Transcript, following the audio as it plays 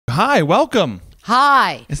Hi, welcome.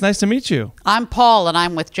 Hi. It's nice to meet you. I'm Paul, and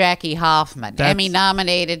I'm with Jackie Hoffman, That's-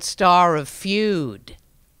 Emmy-nominated star of Feud,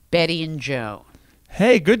 Bette and Joan.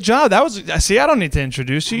 Hey, good job. That was. See, I don't need to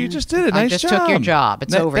introduce you. You just did it. Nice I just job. took your job.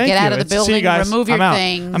 It's over. Thank Get you. out of the See building, you guys. remove your I'm out.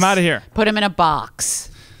 things. I'm out of here. Put them in a box.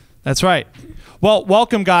 That's right. Well,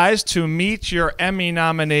 welcome, guys, to meet your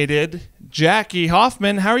Emmy-nominated Jackie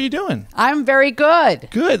Hoffman. How are you doing? I'm very good.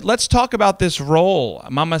 Good. Let's talk about this role.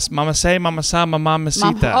 Mama say, mama sa, mamacita.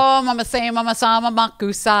 Mama say, mama sa, mama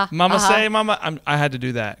kusa. Mama say, mama. I had to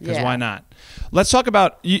do that because Yeah. why not? Let's talk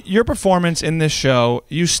about your performance in this show.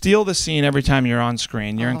 You steal the scene every time you're on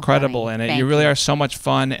screen. You're incredible in it. Thank You really you. are so much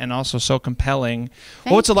fun and also so compelling.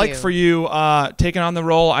 Thank What's it like you. for you taking on the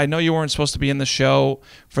role? I know you weren't supposed to be in the show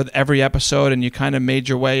for every episode, and you kind of made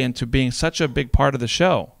your way into being such a big part of the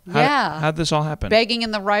show. How did this all happen? Begging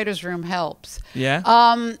in the writer's room helps. Yeah?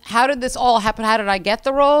 How did this all happen? How did I get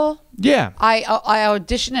the role? Yeah. I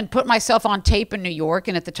auditioned and put myself on tape in New York,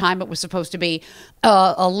 and at the time it was supposed to be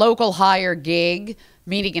a local hire gig,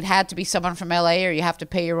 meaning it had to be someone from LA or you have to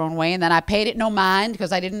pay your own way. And then I paid it no mind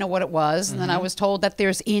because I didn't know what it was. And then I was told that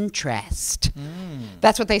there's interest.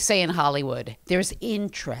 That's what they say in Hollywood. There's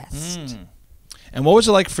interest. And what was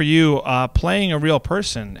it like for you playing a real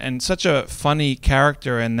person and such a funny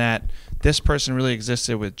character in that this person really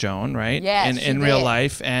existed with Joan, right? Yes, in she real did.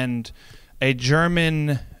 life, and a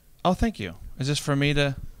German. Oh, thank you. Is this for me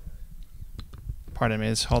to? Pardon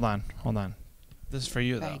me. Hold on. This is for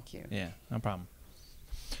you, though. Thank you. Yeah, no problem.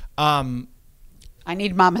 I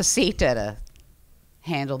need Mamacita to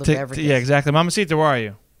handle the beverages. Yeah, exactly. Mamacita, where are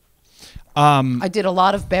you? I did a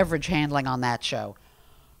lot of beverage handling on that show.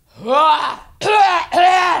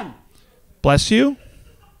 Bless you.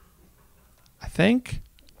 I think.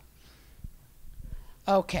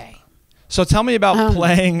 Okay. So tell me about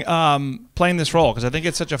playing this role, because I think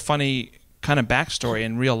it's such a funny kind of backstory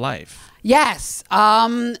in real life. Yes.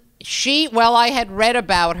 Well, I had read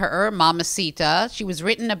about her, Mamacita. She was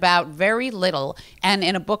written about very little, and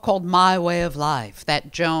in a book called My Way of Life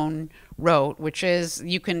that Joan wrote, which is,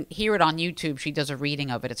 you can hear it on YouTube. She does a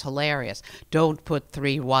reading of it. It's hilarious. Don't put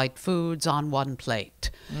 3 white foods on one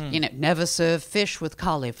plate. You know, never serve fish with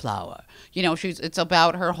cauliflower. You know, it's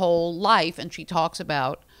about her whole life, and she talks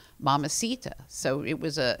about Mamacita. So it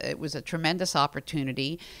was a tremendous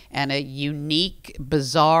opportunity and a unique,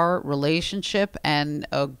 bizarre relationship and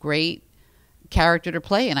a great character to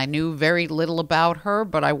play. And I knew very little about her,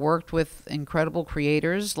 but I worked with incredible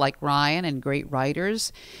creators like Ryan and great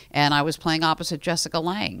writers, and I was playing opposite Jessica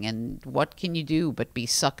Lange. And what can you do but be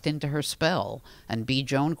sucked into her spell and be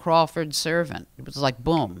Joan Crawford's servant? It was like,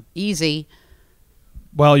 boom, easy.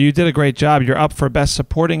 Well, you did a great job. You're up for Best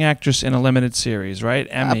Supporting Actress in a Limited Series, right?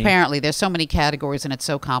 Emmy. Apparently, there's so many categories and it's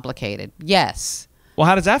so complicated. Yes. Well,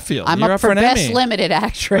 how does that feel? I'm You're up for an Best Emmy. Limited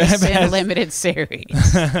Actress in a Limited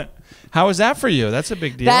Series. How is that for you? That's a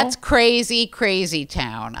big deal. That's crazy, crazy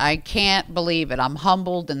town. I can't believe it. I'm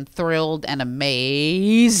humbled and thrilled and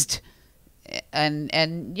amazed.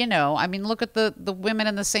 And you know, I mean, look at the women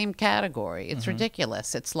in the same category. It's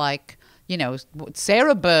ridiculous. It's like, you know,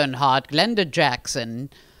 Sarah Bernhardt, Glenda Jackson,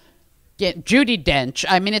 Judi Dench.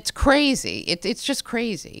 I mean, it's crazy. It's just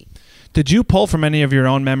crazy. Did you pull from any of your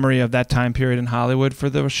own memory of that time period in Hollywood for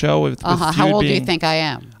the show? With How old do you think I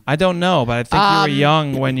am? I don't know, but I think you were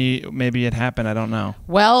young when maybe it happened. I don't know.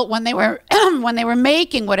 Well, when they were when they were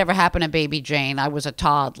making Whatever Happened to Baby Jane, I was a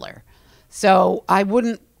toddler, so I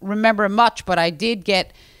wouldn't remember much. But I did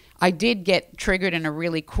get triggered in a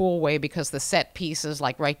really cool way because the set pieces,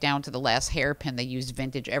 like right down to the last hairpin, they used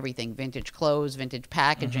vintage everything, vintage clothes, vintage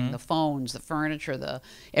packaging, the phones, the furniture,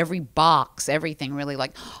 every box, everything really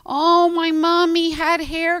like, oh, my mommy had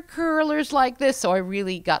hair curlers like this. So I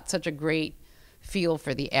really got such a great feel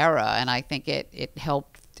for the era, and I think it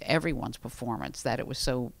helped everyone's performance that it was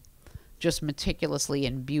so just meticulously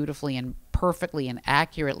and beautifully and perfectly and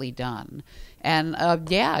accurately done. And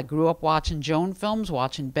yeah, I grew up watching Joan films,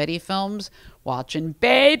 watching Bette films, watching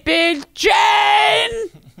Baby Jane.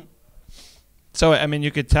 So, I mean,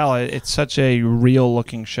 you could tell it's such a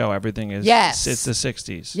real-looking show. Everything is, yes, it's the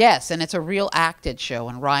 60s. Yes, and it's a real acted show,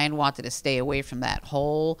 and Ryan wanted to stay away from that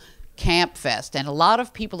whole camp fest. And a lot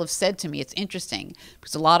of people have said to me, it's interesting,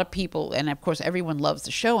 because a lot of people, and of course everyone loves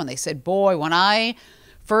the show, and they said, boy, when I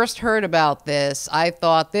first heard about this, I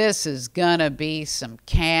thought this is gonna be some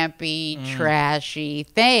campy, trashy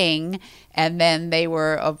thing. And then they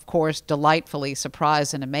were, of course, delightfully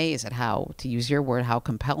surprised and amazed at how, to use your word, how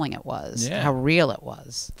compelling it was, how real it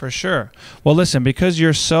was. For sure. Well, listen, because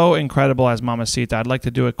you're so incredible as Mamacita, I'd like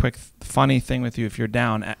to do a quick funny thing with you if you're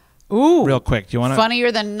down. Ooh. Real quick. Do you want to?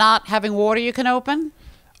 Funnier than not having water you can open?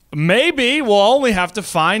 Maybe. We'll only have to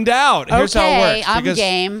find out. Here's how it works. I'm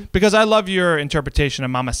game. Because I love your interpretation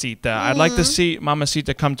of Mamacita. I'd like to see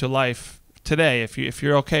Mamacita come to life today, if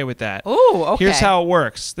you're okay with that. Ooh, okay. Here's how it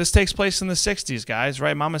works. This takes place in the 60s, guys,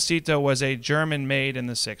 right? Mamacita was a German maid in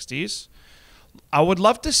the 60s. I would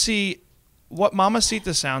love to see what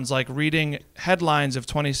Mamacita sounds like reading headlines of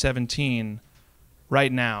 2017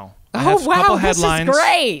 right now. I have a couple headlines this is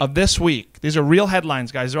great. of this week. These are real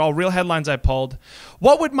headlines, guys. They're all real headlines I pulled.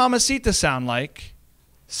 What would Mamacita sound like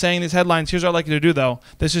saying these headlines? Here's what I'd like you to do, though.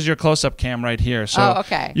 This is your close-up cam right here. So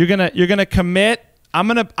okay. You're gonna commit. I'm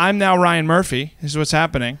now Ryan Murphy. This is what's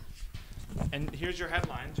happening. And here's your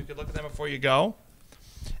headlines. You could look at them before you go.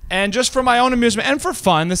 And just for my own amusement and for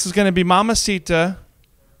fun, this is going to be Mamacita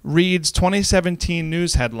reads 2017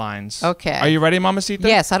 news headlines. Okay. Are you ready, Mamacita?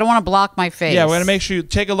 Yes. I don't want to block my face. Yeah, we're going to make sure you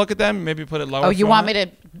take a look at them. Maybe put it lower. Oh, you want me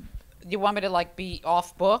to like be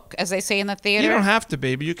off book, as they say in the theater? You don't have to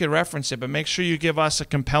be, but you can reference it. But make sure you give us a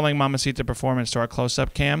compelling Mamacita performance to our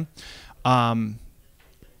close-up cam.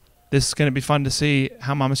 This is going to be fun to see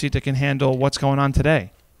how Mamacita can handle what's going on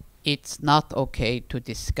today. It's not okay to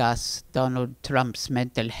discuss Donald Trump's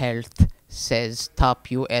mental health, says top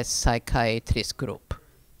U.S. psychiatrist group.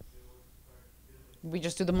 We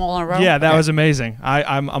just do them all in a row? Yeah, that was amazing.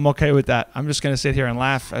 I'm okay with that. I'm just going to sit here and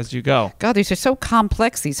laugh as you go. God, these are so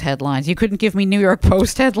complex, these headlines. You couldn't give me New York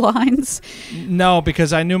Post headlines? No,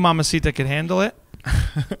 because I knew Mamacita could handle it.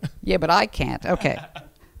 Yeah, but I can't. Okay.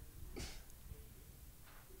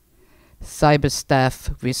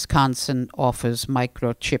 Cyberstaff Wisconsin offers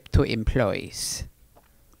microchip to employees.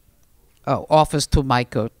 Oh, offers to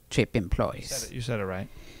microchip employees. You said it right.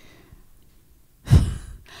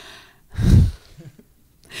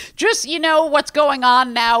 Just, what's going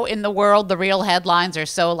on now in the world, the real headlines are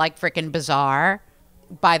so, like, freaking bizarre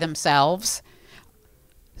by themselves.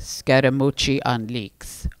 Scaramucci on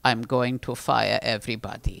leaks. I'm going to fire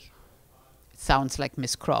everybody. Sounds like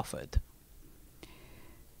Miss Crawford.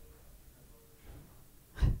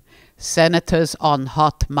 Senators on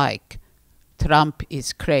hot mic. Trump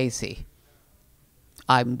is crazy.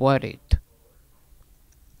 I'm worried.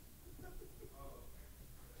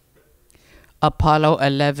 Apollo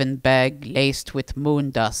 11 bag laced with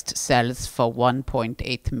moon dust sells for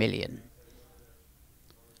 $1.8 million.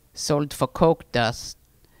 Sold for coke dust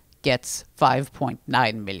gets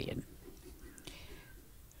 $5.9 million.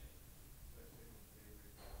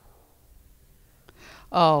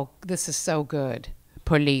 Oh, this is so good.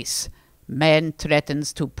 Police. Man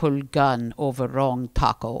threatens to pull gun over wrong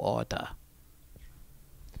taco order.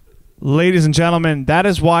 Ladies and gentlemen, that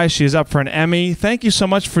is why she's up for an Emmy. Thank you so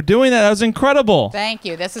much for doing that. That was incredible. Thank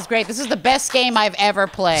you. This is great. This is the best game I've ever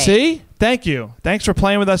played. See? Thank you. Thanks for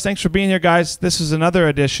playing with us. Thanks for being here, guys. This is another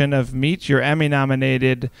edition of Meet Your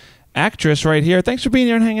Emmy-nominated actress right here. Thanks for being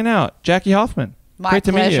here and hanging out. Jackie Hoffman. My Great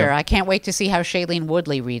to meet you. pleasure. I can't wait to see how Shailene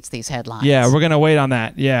Woodley reads these headlines. Yeah, we're going to wait on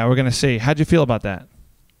that. Yeah, we're going to see. How'd you feel about that?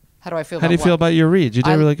 How do I feel How do you feel about your reads? You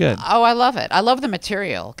did really good. Oh, I love it. I love the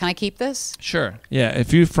material. Can I keep this? Sure. Yeah,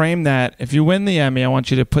 if you frame that, if you win the Emmy, I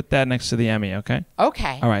want you to put that next to the Emmy, okay?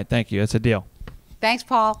 Okay. All right, thank you. That's a deal. Thanks,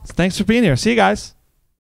 Paul. Thanks for being here. See you guys.